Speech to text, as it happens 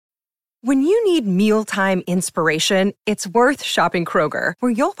When you need mealtime inspiration, it's worth shopping Kroger,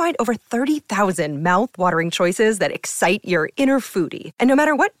 where you'll find over 30,000 mouth-watering choices that excite your inner foodie. And no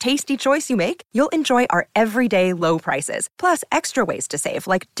matter what tasty choice you make, you'll enjoy our everyday low prices, plus extra ways to save,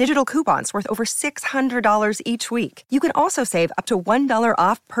 like digital coupons worth over $600 each week. You can also save up to $1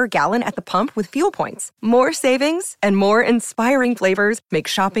 off per gallon at the pump with fuel points. More savings and more inspiring flavors make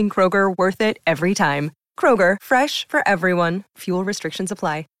shopping Kroger worth it every time. Kroger, fresh for everyone. Fuel restrictions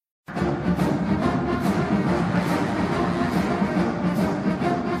apply.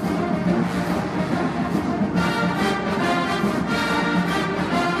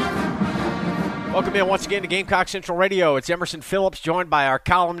 Welcome in once again to Gamecock Central Radio. It's Emerson Phillips, joined by our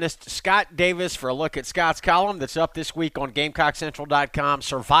columnist Scott Davis for a look at Scott's column that's up this week on GamecockCentral.com.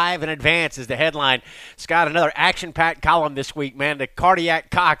 Survive in Advance is the headline. Scott, another action-packed column this week, man. The cardiac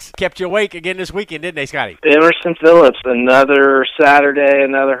cocks kept you awake again this weekend, didn't they, Scotty? Emerson Phillips, another Saturday,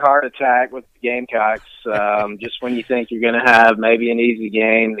 another heart attack with the Gamecocks. Just when you think you're going to have maybe an easy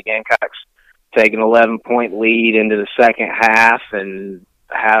game, the Gamecocks take an 11-point lead into the second half and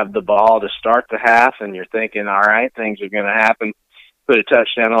have the ball to start the half, and you're thinking, all right, things are going to happen. Put a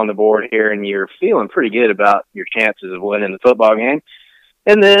touchdown on the board here, and you're feeling pretty good about your chances of winning the football game.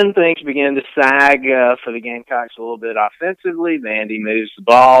 And then things begin to sag for the Gamecocks a little bit offensively. Vandy moves the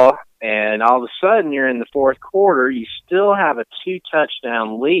ball, and all of a sudden you're in the fourth quarter. You still have a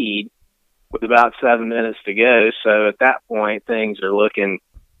 2-touchdown lead with about 7 minutes to go. So at that point, things are looking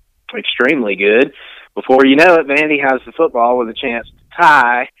extremely good. Before you know it, Vandy has the football with a chance to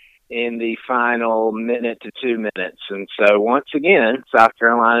tie in the final minute to 2 minutes. And so once again, South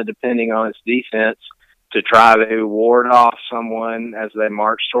Carolina depending on its defense to try to ward off someone as they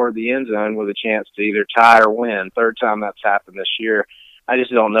march toward the end zone with a chance to either tie or win. Third time that's happened this year. I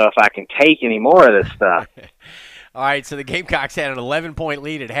just don't know if I can take any more of this stuff. All right, so the Gamecocks had an 11-point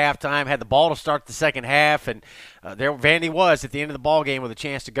lead at halftime, had the ball to start the second half, and there Vandy was at the end of the ball game with a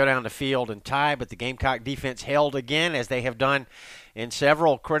chance to go down the field and tie, but the Gamecock defense held again, as they have done in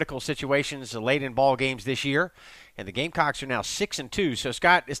several critical situations late in ball games this year. And the Gamecocks are now 6-2. So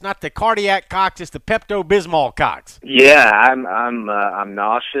Scott, it's not the cardiac cocks; it's the Pepto-Bismol cocks. Yeah, I'm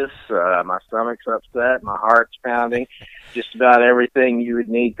nauseous. My stomach's upset. My heart's pounding. Just about everything you would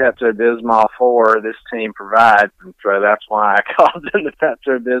need Pepto-Bismol for, this team provides, and so that's why I called them the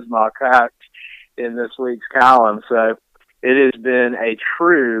Pepto-Bismol cocks in this week's column. So it has been a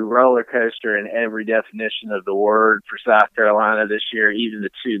true roller coaster in every definition of the word for South Carolina this year. Even the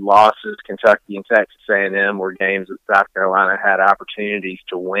two losses, Kentucky and Texas A&M, were games that South Carolina had opportunities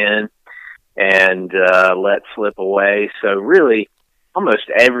to win and let slip away. So really,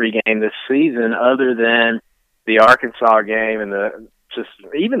 almost every game this season, other than the Arkansas game and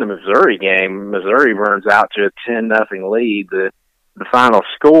even the Missouri game, Missouri burns out to a 10-0 lead. The final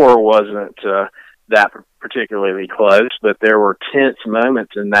score wasn't that particularly close, but there were tense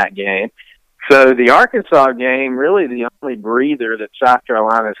moments in that game. So the Arkansas game, really the only breather that South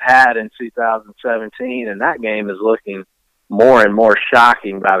Carolina's had in 2017, and that game is looking more and more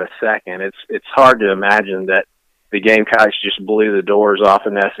shocking by the second. It's hard to imagine that the Gamecocks just blew the doors off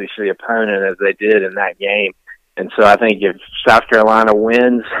an SEC opponent as they did in that game. And so I think if South Carolina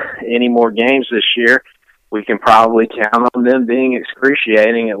wins any more games this year, we can probably count on them being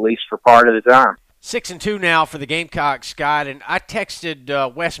excruciating, at least for part of the time. 6-2 now for the Gamecocks, Scott, and I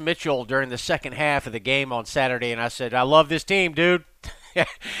texted Wes Mitchell during the second half of the game on Saturday, and I said, I love this team, dude.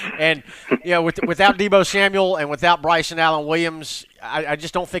 And, you know, without Deebo Samuel and without Bryson Allen Williams, I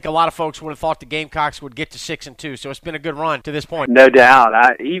just don't think a lot of folks would have thought the Gamecocks would get to 6-2, so it's been a good run to this point. No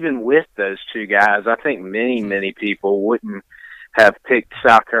doubt. Even with those two guys, I think many people wouldn't have picked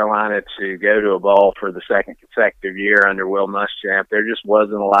South Carolina to go to a bowl for the second consecutive year under Will Muschamp. There just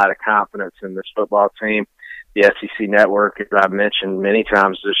wasn't a lot of confidence in this football team. The SEC Network, as I've mentioned many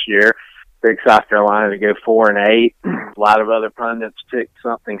times this year, picked South Carolina to go 4-8. A lot of other pundits picked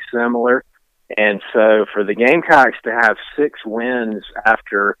something similar. And so for the Gamecocks to have 6 wins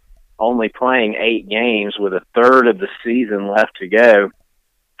after only playing 8 games with a third of the season left to go,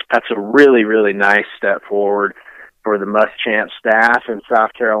 that's a really, really nice step forward for the Muschamp staff in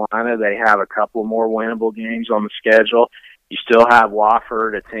South Carolina. They have a couple more winnable games on the schedule. You still have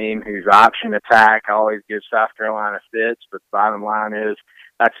Wofford, a team whose option attack always gives South Carolina fits, but the bottom line is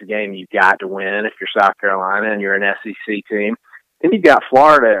that's a game you've got to win if you're South Carolina and you're an SEC team. Then you've got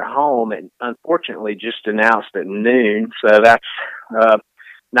Florida at home, and unfortunately just announced at noon, so that's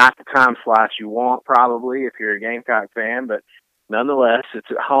not the time slot you want probably if you're a Gamecock fan, but nonetheless, it's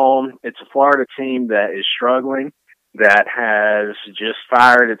at home. It's a Florida team that is struggling, that has just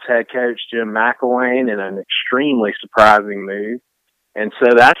fired its head coach, Jim McElwain, in an extremely surprising move. And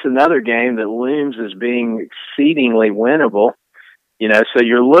so that's another game that looms as being exceedingly winnable. So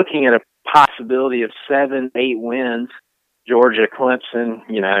you're looking at a possibility of 7, 8 wins. Georgia, Clemson,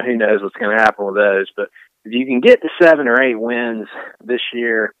 who knows what's going to happen with those. But if you can get to 7 or 8 wins this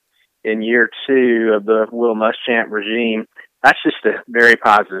year in year 2 of the Will Muschamp regime, that's just a very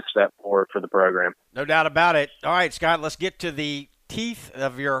positive step forward for the program. No doubt about it. All right, Scott, let's get to the teeth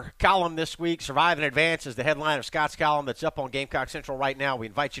of your column this week. Survive and Advance is the headline of Scott's column that's up on Gamecock Central right now. We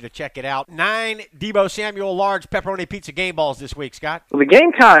invite you to check it out. 9 Debo Samuel large pepperoni pizza game balls this week, Scott. Well, the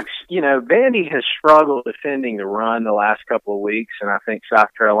Gamecocks, Vandy has struggled defending the run the last couple of weeks, and I think South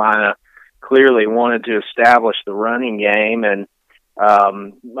Carolina clearly wanted to establish the running game, and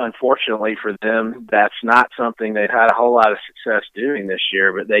unfortunately for them, that's not something they've had a whole lot of success doing this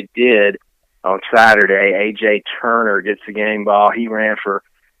year, but they did on Saturday. A.J. Turner gets the game ball. He ran for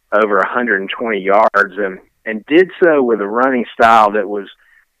over 120 yards and did so with a running style that was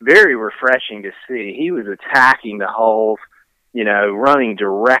very refreshing to see. He was attacking the holes, running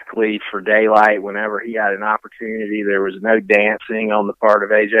directly for daylight whenever he had an opportunity. There was no dancing on the part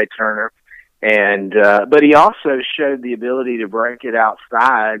of A.J. Turner. But he also showed the ability to break it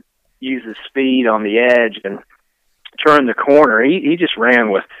outside, use his speed on the edge, and turn the corner. He just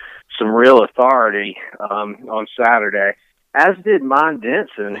ran with some real authority on Saturday, as did Mon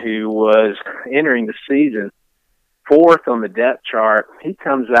Denson, who was entering the season 4th on the depth chart. He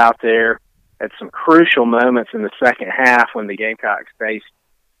comes out there at some crucial moments in the second half when the Gamecocks faced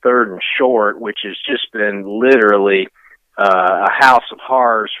 3rd and short, which has just been literally a house of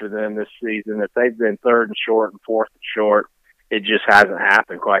horrors for them this season. If they've been 3rd and short and 4th and short, it just hasn't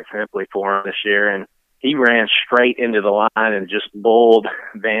happened, quite simply, for them this year. And he ran straight into the line and just bowled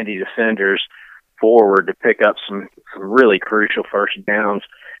Vandy defenders forward to pick up some really crucial first downs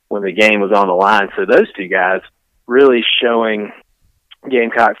when the game was on the line. So those two guys really showing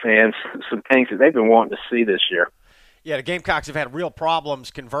Gamecock fans some things that they've been wanting to see this year. Yeah, the Gamecocks have had real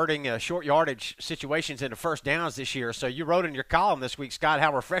problems converting short yardage situations into first downs this year. So you wrote in your column this week, Scott,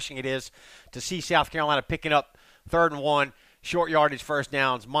 how refreshing it is to see South Carolina picking up 3rd and 1, short yardage first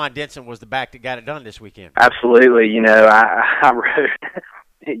downs. Mon Denson was the back that got it done this weekend. Absolutely. I wrote,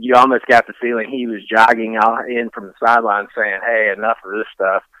 you almost got the feeling he was jogging in from the sideline saying, hey, enough of this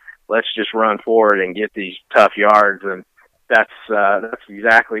stuff. Let's just run forward and get these tough yards. And that's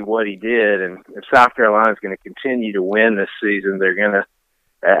exactly what he did. And if South Carolina is going to continue to win this season, they're going to,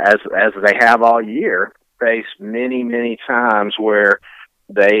 as they have all year, face many, many times where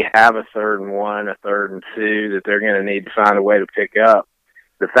they have a 3rd and 1, a 3rd and 2 that they're going to need to find a way to pick up.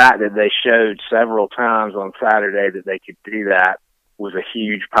 The fact that they showed several times on Saturday that they could do that was a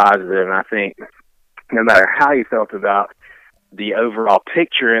huge positive. And I think no matter how you felt about the overall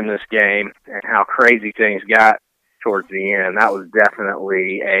picture in this game and how crazy things got towards the end, that was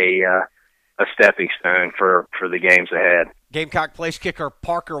definitely a stepping stone for the games ahead. Gamecock place kicker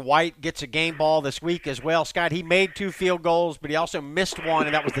Parker White gets a game ball this week as well. Scott, he made 2 field goals, but he also missed one,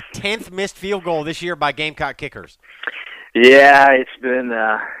 and that was the 10th missed field goal this year by Gamecock kickers. Yeah, it's been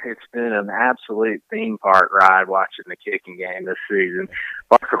an absolute theme park ride watching the kicking game this season.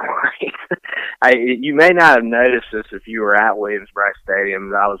 Parker White, you may not have noticed this if you were at Williams-Brice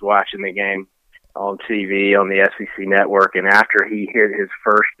Stadium. I was watching the game on TV on the SEC Network, and after he hit his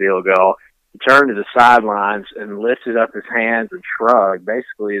first field goal, he turned to the sidelines and lifted up his hands and shrugged,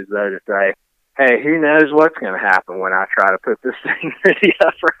 basically as though to say, hey, who knows what's going to happen when I try to put this thing really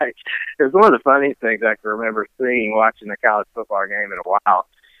upright. It was one of the funniest things I can remember seeing watching a college football game in a while.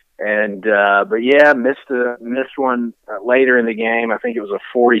 And but yeah, missed one later in the game. I think it was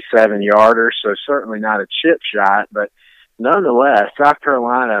a 47-yarder, so certainly not a chip shot, but nonetheless, South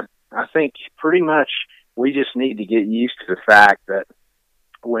Carolina, I think pretty much we just need to get used to the fact that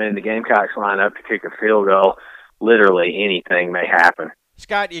when the Gamecocks line up to kick a field goal, literally anything may happen.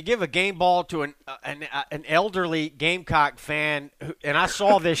 Scott, you give a game ball to an elderly Gamecock fan, and I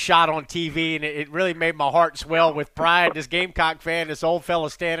saw this shot on TV, and it really made my heart swell with pride. This Gamecock fan, this old fella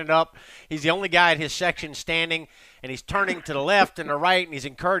standing up. He's the only guy in his section standing, and he's turning to the left and the right, and he's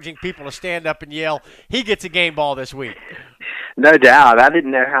encouraging people to stand up and yell. He gets a game ball this week. No doubt. I didn't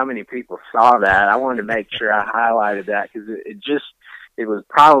know how many people saw that. I wanted to make sure I highlighted that because it was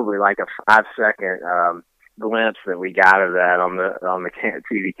probably like a 5-second glimpse that we got of that on the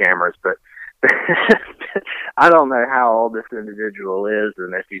TV cameras, but I don't know how old this individual is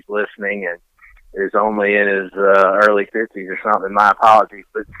and if he's listening and is only in his early 50s or something. My apologies,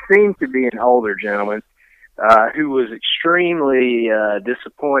 but seemed to be an older gentleman who was extremely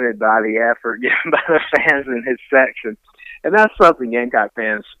disappointed by the effort given by the fans in his section. And that's something Gamecock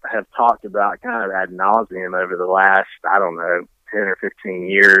fans have talked about kind of ad nauseum over the last, 10 or 15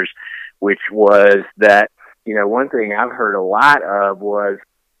 years, which was that, one thing I've heard a lot of was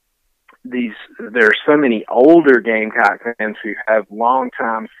there are so many older Gamecock fans who have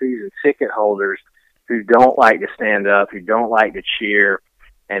longtime season ticket holders who don't like to stand up, who don't like to cheer,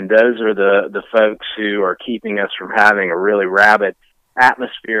 and those are the folks who are keeping us from having a really rabid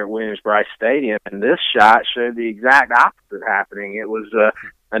atmosphere at Williams-Brice Stadium. And this shot showed the exact opposite happening. It was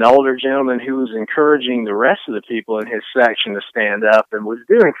an older gentleman who was encouraging the rest of the people in his section to stand up, and was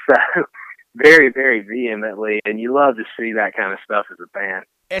doing so very, very vehemently. And you love to see that kind of stuff as a fan.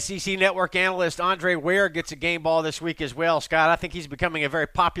 SEC Network analyst Andre Ware gets a game ball this week as well. Scott, I think he's becoming a very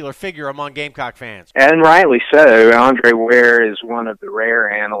popular figure among Gamecock fans. And rightly so. Andre Ware is one of the rare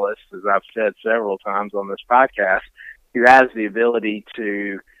analysts, as I've said several times on this podcast, who has the ability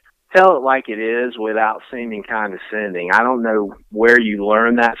to tell it like it is without seeming condescending. I don't know where you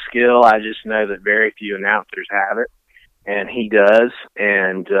learn that skill. I just know that very few announcers have it, and he does.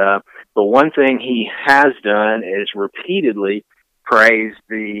 And but one thing he has done is repeatedly praised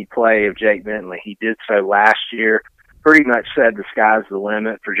the play of Jake Bentley. He did so last year, pretty much said the sky's the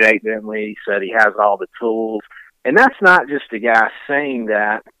limit for Jake Bentley. He said he has all the tools. And that's not just a guy saying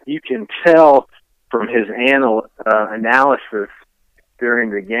that. You can tell from his analysis during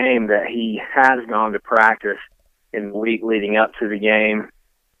the game that he has gone to practice in the week leading up to the game,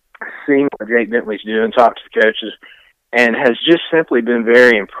 seeing what Jake Bentley's doing, talked to the coaches, and has just simply been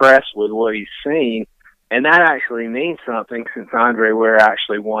very impressed with what he's seen. And that actually means something, since Andre Ware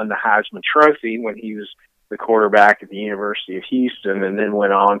actually won the Heisman Trophy when he was the quarterback at the University of Houston, and then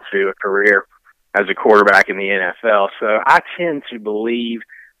went on to a career as a quarterback in the NFL. So I tend to believe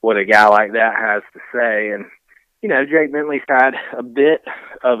what a guy like that has to say. And, Jake Bentley's had a bit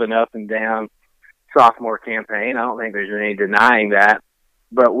of an up and down sophomore campaign. I don't think there's any denying that.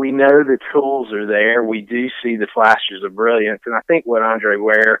 But we know the tools are there. We do see the flashes of brilliance. And I think what Andre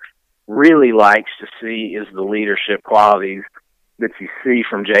Ware really likes to see is the leadership qualities that you see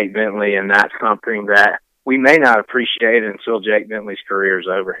from Jake Bentley, and that's something that we may not appreciate until Jake Bentley's career is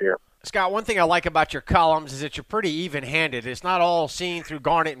over here. Scott, one thing I like about your columns is that you're pretty even-handed. It's not all seen through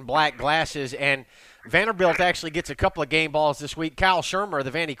garnet and black glasses, and Vanderbilt actually gets a couple of game balls this week. Kyle Shermer,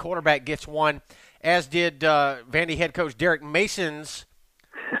 the Vandy quarterback, gets one, as did Vandy head coach Derek Mason's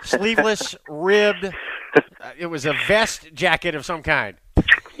sleeveless, ribbed, it was a vest jacket of some kind.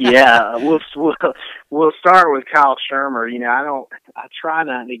 Yeah, we'll start with Kyle Shermer. I try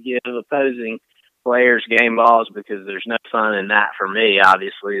not to give opposing players game balls because there's no fun in that for me,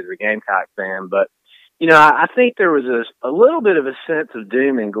 obviously, as a Gamecock fan. But, I think there was a little bit of a sense of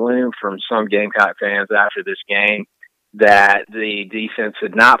doom and gloom from some Gamecock fans after this game, that the defense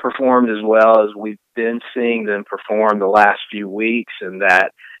had not performed as well as we've been seeing them perform the last few weeks, and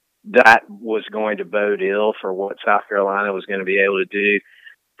that was going to bode ill for what South Carolina was going to be able to do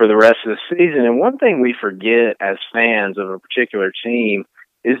for the rest of the season. And one thing we forget as fans of a particular team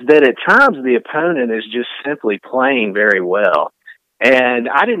is that at times the opponent is just simply playing very well. And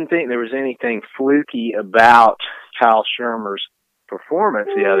I didn't think there was anything fluky about Kyle Shermer's performance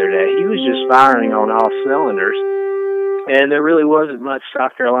the other day. He was just firing on all cylinders, and there really wasn't much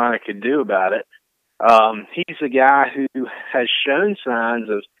South Carolina could do about it. He's a guy who has shown signs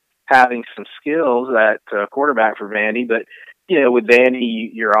of having some skills at quarterback for Vandy, but with Vandy,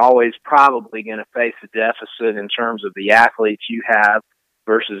 you're always probably going to face a deficit in terms of the athletes you have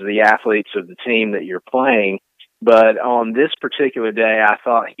versus the athletes of the team that you're playing. But on this particular day, I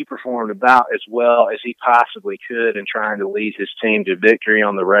thought he performed about as well as he possibly could in trying to lead his team to victory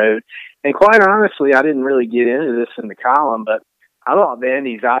on the road. And quite honestly, I didn't really get into this in the column, but I thought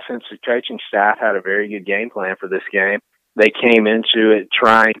Vandy's offensive coaching staff had a very good game plan for this game. They came into it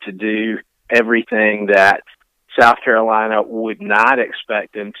trying to do everything that South Carolina would not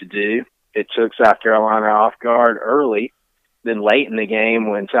expect them to do. It took South Carolina off guard early. Then late in the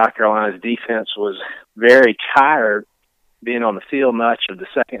game, when South Carolina's defense was very tired, being on the field much of the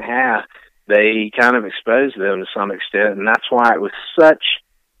second half, they kind of exposed them to some extent, and that's why it was such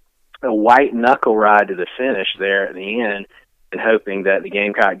a white knuckle ride to the finish there at the end, and hoping that the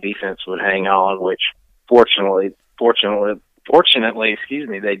Gamecock defense would hang on, which fortunately,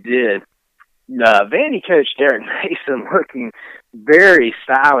 they did. Vandy coach Derek Mason looking very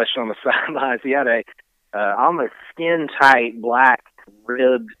stylish on the sidelines. He had a almost skin-tight black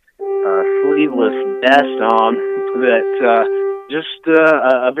ribbed sleeveless vest on that just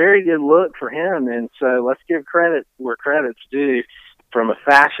a very good look for him. And so let's give credit where credit's due. From a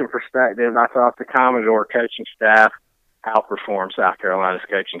fashion perspective, I thought the Commodore coaching staff outperform South Carolina's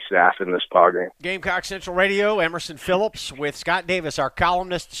coaching staff in this ballgame. Gamecock Central Radio, Emerson Phillips with Scott Davis, our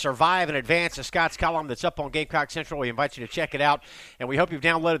columnist. Survive and Advance is Scott's column that's up on Gamecock Central. We invite you to check it out, and we hope you've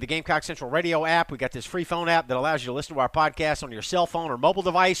downloaded the Gamecock Central Radio app. We got this free phone app that allows you to listen to our podcast on your cell phone or mobile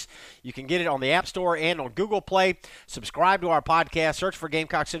device. You can get it on the App Store and on Google Play. Subscribe to our podcast. Search for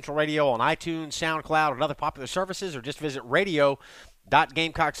Gamecock Central Radio on iTunes, SoundCloud, and other popular services, or just visit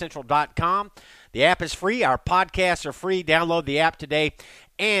radio.gamecockcentral.com. The app is free. Our podcasts are free. Download the app today.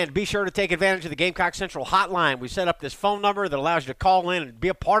 And be sure to take advantage of the Gamecock Central hotline. We set up this phone number that allows you to call in and be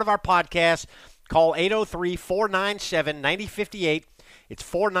a part of our podcast. Call 803-497-9058. It's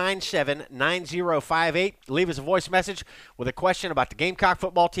 497-9058. Leave us a voice message with a question about the Gamecock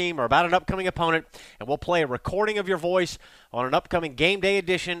football team or about an upcoming opponent, and we'll play a recording of your voice on an upcoming game day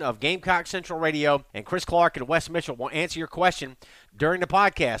edition of Gamecock Central Radio, and Chris Clark and Wes Mitchell will answer your question during the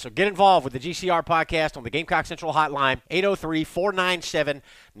podcast. So get involved with the GCR podcast on the Gamecock Central hotline,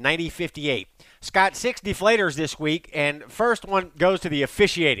 803-497-9058. Scott, 6 deflators this week, and first one goes to the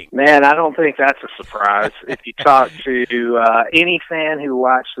officiating. Man, I don't think that's a surprise. If you talk to any fan who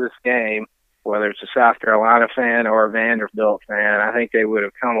watched this game, whether it's a South Carolina fan or a Vanderbilt fan, I think they would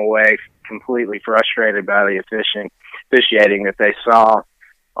have come away completely frustrated by the officiating that they saw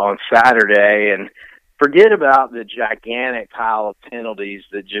on Saturday. And forget about the gigantic pile of penalties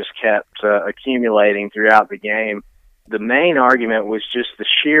that just kept accumulating throughout the game. The main argument was just the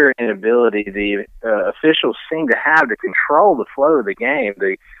sheer inability the officials seemed to have to control the flow of the game.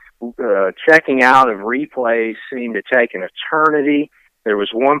 The checking out of replays seemed to take an eternity. There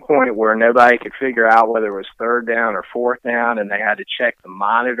was one point where nobody could figure out whether it was third down or fourth down, and they had to check the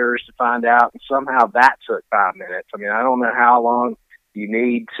monitors to find out, and somehow that took 5 minutes. I mean, I don't know how long you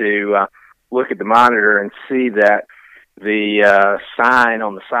need to look at the monitor and see that the sign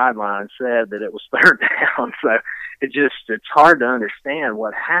on the sideline said that it was third down. So it's hard to understand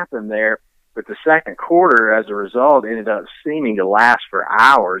what happened there. But the second quarter, as a result, ended up seeming to last for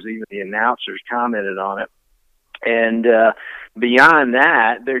hours. Even the announcers commented on it. And beyond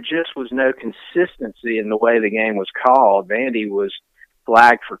that, there just was no consistency in the way the game was called. Vandy was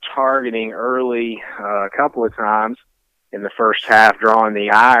flagged for targeting early a couple of times in the first half, drawing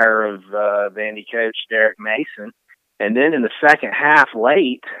the ire of Vandy coach Derek Mason. And then in the second half,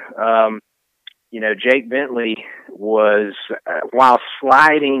 late, Jake Bentley was, while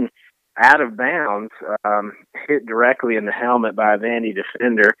sliding out of bounds, hit directly in the helmet by a Vandy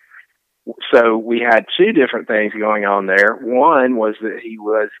defender. So we had 2 different things going on there. One was that he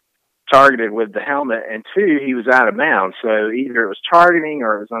was targeted with the helmet, and 2, he was out of bounds. So either it was targeting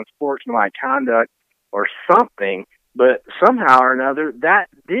or it was unsportsmanlike conduct or something, but somehow or another that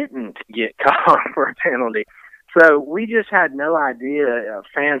didn't get called for a penalty. So we just had no idea,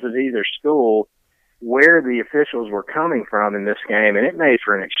 fans of either school, where the officials were coming from in this game, and it made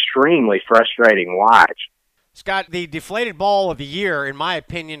for an extremely frustrating watch. Scott, the deflated ball of the year, in my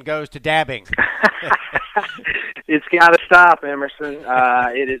opinion, goes to dabbing. It's got to stop, Emerson.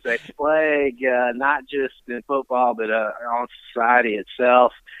 It is a plague, not just in football, but on society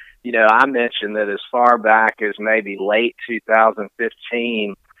itself. I mentioned that as far back as maybe late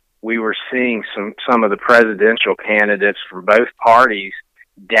 2015, we were seeing some of the presidential candidates from both parties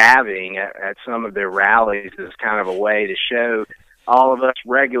dabbing at some of their rallies as kind of a way to show all of us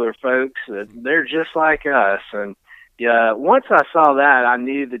regular folks that they're just like us. And once I saw that, I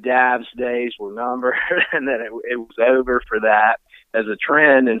knew the dabs days were numbered and that it was over for that as a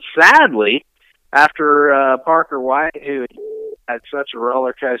trend. And sadly, after Parker White, who had such a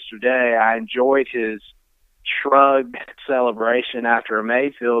roller coaster day, I enjoyed his shrug celebration after a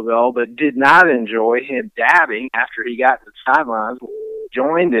made field goal, but did not enjoy him dabbing after he got to the sidelines,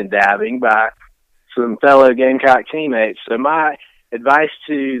 joined in dabbing by some fellow Gamecock teammates. So my advice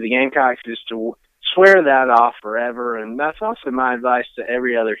to the Gamecocks is to swear that off forever, and that's also my advice to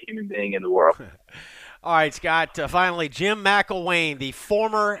every other human being in the world. All right, Scott, finally, Jim McElwain, the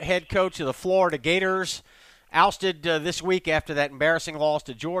former head coach of the Florida Gators, ousted this week after that embarrassing loss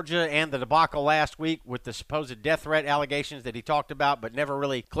to Georgia and the debacle last week with the supposed death threat allegations that he talked about but never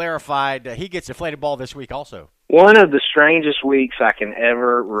really clarified. He gets a deflated ball this week also. One of the strangest weeks I can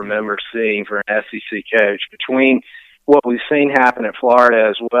ever remember seeing for an SEC coach, between what we've seen happen at Florida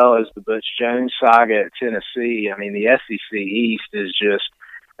as well as the Butch Jones saga at Tennessee. I mean, the SEC East is just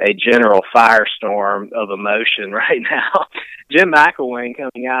a general firestorm of emotion right now. Jim McElwain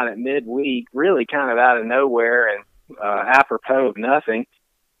coming out at midweek, really kind of out of nowhere and apropos of nothing,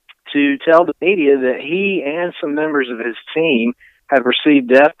 to tell the media that he and some members of his team have received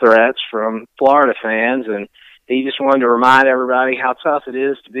death threats from Florida fans, and he just wanted to remind everybody how tough it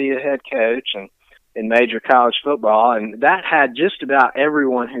is to be a head coach. And in major college football, and that had just about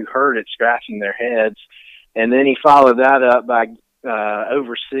everyone who heard it scratching their heads. And then he followed that up by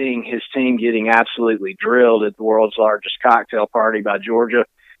overseeing his team getting absolutely drilled at the world's largest cocktail party by Georgia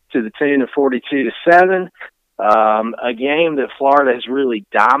to the tune of 42-7. A game that Florida has really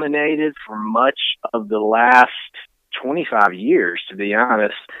dominated for much of the last 25 years, to be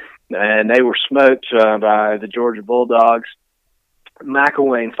honest. And they were smoked by the Georgia Bulldogs.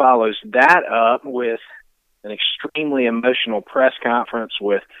 McElwain follows that up with an extremely emotional press conference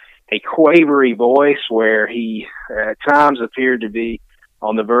with a quavery voice where he at times appeared to be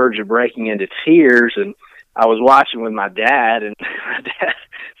on the verge of breaking into tears. And I was watching with my dad, and my dad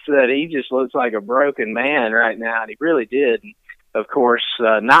said he just looks like a broken man right now, and he really did. And of course,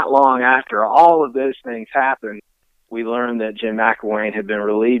 not long after all of those things happened, we learned that Jim McElwain had been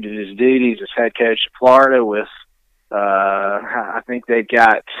relieved of his duties as head coach of Florida with, I think they've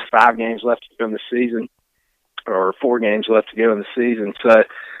got 5 games left to go in the season, or 4 games left to go in the season. So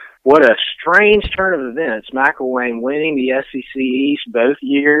what a strange turn of events. McElwain winning the SEC East both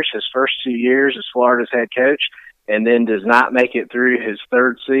years, his first 2 years as Florida's head coach, and then does not make it through his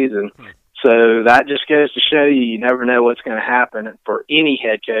 3rd season. So that just goes to show you never know what's going to happen for any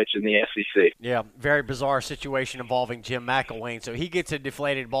head coach in the SEC. Yeah, very bizarre situation involving Jim McElwain. So he gets a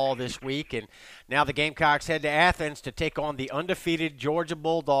deflated ball this week, and now the Gamecocks head to Athens to take on the undefeated Georgia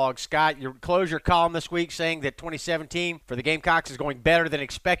Bulldogs. Scott, you close your column this week saying that 2017 for the Gamecocks is going better than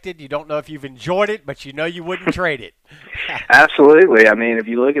expected. You don't know if you've enjoyed it, but you know you wouldn't trade it. Absolutely. I mean, if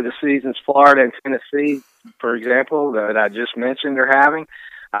you look at the seasons Florida and Tennessee, for example, that I just mentioned are having,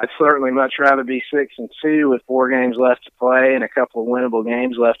 I'd certainly much rather be 6-2 with 4 games left to play and a couple of winnable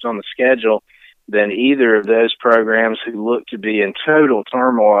games left on the schedule than either of those programs who look to be in total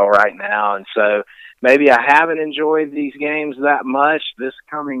turmoil right now. And so maybe I haven't enjoyed these games that much. This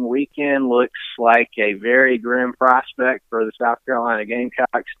coming weekend looks like a very grim prospect for the South Carolina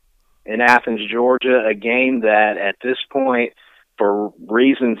Gamecocks in Athens, Georgia, a game that at this point, for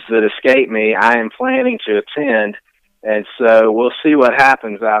reasons that escape me, I am planning to attend. And so we'll see what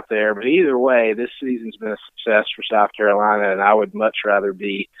happens out there. But either way, this season's been a success for South Carolina, and I would much rather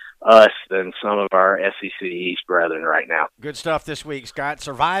be us than some of our SEC East brethren right now. Good stuff this week, Scott.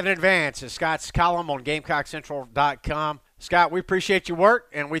 Survive and Advance is Scott's column on GamecockCentral.com. Scott, we appreciate your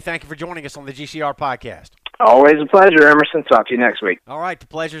work, and we thank you for joining us on the GCR podcast. Always a pleasure, Emerson. Talk to you next week. All right, the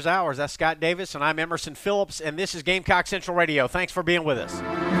pleasure's ours. That's Scott Davis, and I'm Emerson Phillips, and this is Gamecock Central Radio. Thanks for being with us.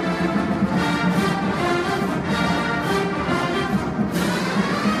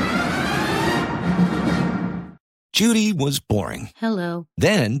 Judy was boring. Hello.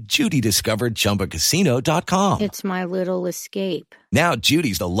 Then Judy discovered ChumbaCasino.com. It's my little escape. Now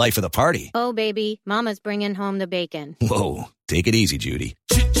Judy's the life of the party. Oh, baby, mama's bringing home the bacon. Whoa, take it easy, Judy.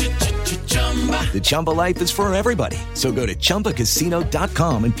 The Chumba life is for everybody. So go to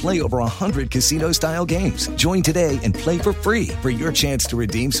ChumbaCasino.com and play over 100 casino-style games. Join today and play for free for your chance to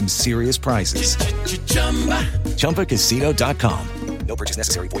redeem some serious prizes. ChumbaCasino.com. No purchase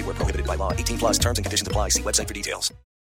necessary. Void where prohibited by law. 18+ terms and conditions apply. See website for details.